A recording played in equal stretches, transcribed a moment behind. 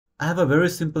I have a very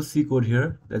simple C code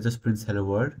here that just prints hello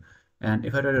world. And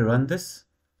if I try to run this,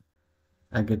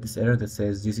 I get this error that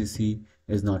says GCC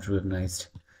is not recognized.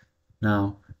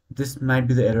 Now, this might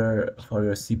be the error for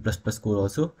your C++ code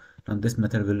also. Now, this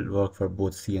method will work for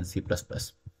both C and C++.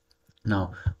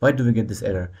 Now, why do we get this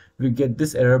error? We get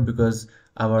this error because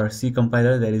our C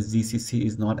compiler, that is GCC,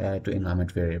 is not added to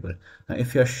environment variable. Now,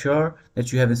 if you are sure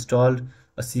that you have installed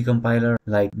a C compiler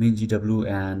like MinGW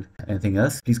and anything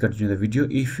else, please continue the video.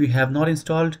 If you have not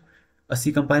installed a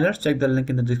C compiler, check the link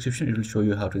in the description. It will show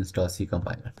you how to install C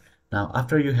compiler. Now,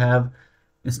 after you have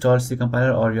installed C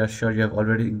compiler, or you are sure you have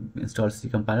already installed C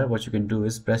compiler, what you can do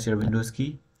is press your Windows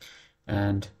key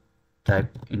and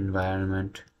type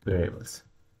environment variables.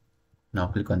 Now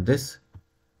click on this.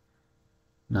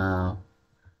 Now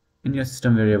in your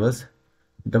system variables,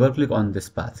 double click on this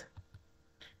path.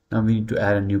 Now we need to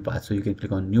add a new path, so you can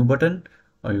click on new button,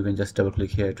 or you can just double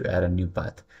click here to add a new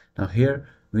path. Now here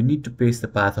we need to paste the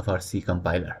path of our C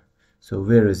compiler. So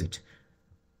where is it?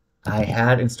 I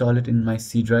had installed it in my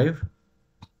C drive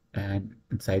and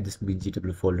inside this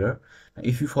MinGW folder. Now,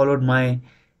 if you followed my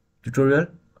tutorial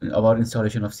about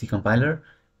installation of C compiler,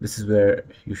 this is where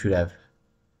you should have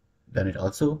done it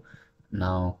also.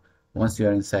 Now once you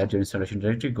are inside your installation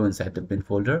directory, go inside the bin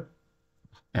folder,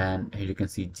 and here you can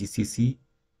see GCC,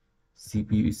 C++,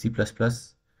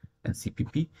 and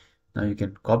CPP. Now you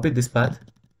can copy this path,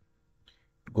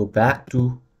 go back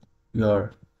to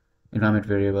your environment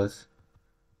variables,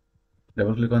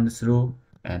 double click on this row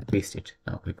and paste it.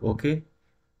 Now click OK,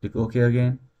 click OK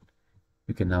again.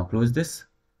 You can now close this.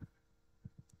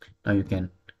 Now you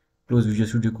can close Visual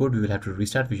Studio Code. We will have to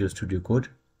restart Visual Studio Code.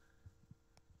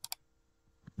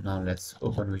 Now let's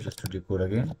open Visual Studio Code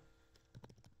again.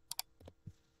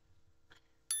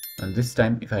 And this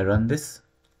time if I run this,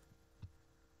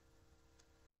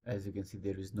 as you can see,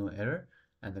 there is no error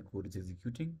and the code is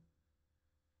executing.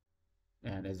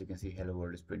 And as you can see, hello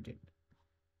world is printed.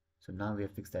 So now we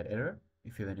have fixed that error.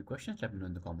 If you have any questions, let me know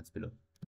in the comments below.